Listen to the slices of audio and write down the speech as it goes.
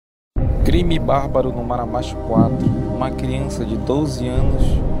Crime bárbaro no Marabaixo4. Uma criança de 12 anos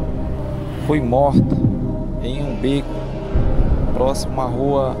foi morta em um beco próximo à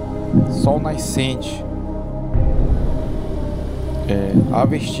rua Sol Nascente. Há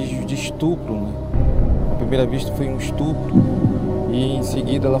vestígios de estupro, né? À primeira vista foi um estupro e em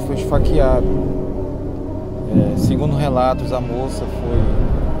seguida ela foi esfaqueada. Segundo relatos, a moça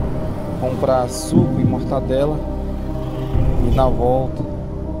foi comprar suco e mortadela e na volta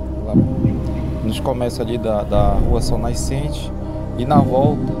nos comércios ali da rua Sol Nascente, e na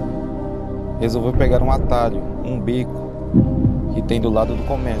volta resolveu pegar um atalho, um beco que tem do lado do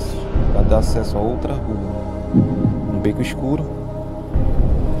comércio para dar acesso a outra rua, um beco escuro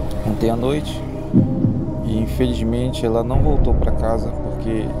ontem à noite. E infelizmente ela não voltou para casa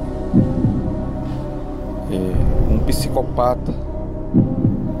porque um psicopata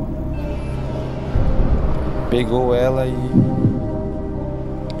pegou ela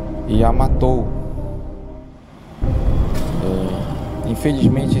e a matou.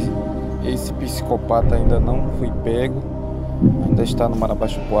 Infelizmente esse psicopata ainda não foi pego, ainda está no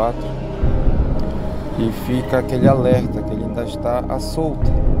Marabaixo4, e fica aquele alerta que ele ainda está à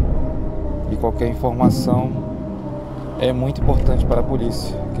solta, e qualquer informação é muito importante para a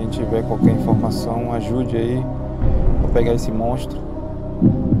polícia. Quem tiver qualquer informação, ajude aí para pegar esse monstro.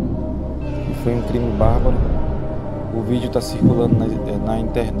 E foi um crime bárbaro. O vídeo está circulando na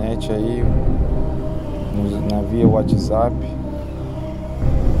internet aí, na via WhatsApp.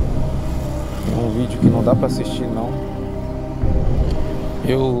 É um vídeo que não dá para assistir não.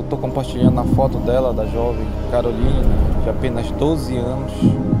 Eu tô compartilhando a foto dela, da jovem Caroline, de apenas 12 anos,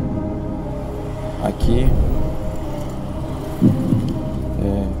 aqui.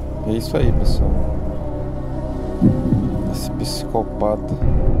 É isso aí, pessoal. Esse psicopata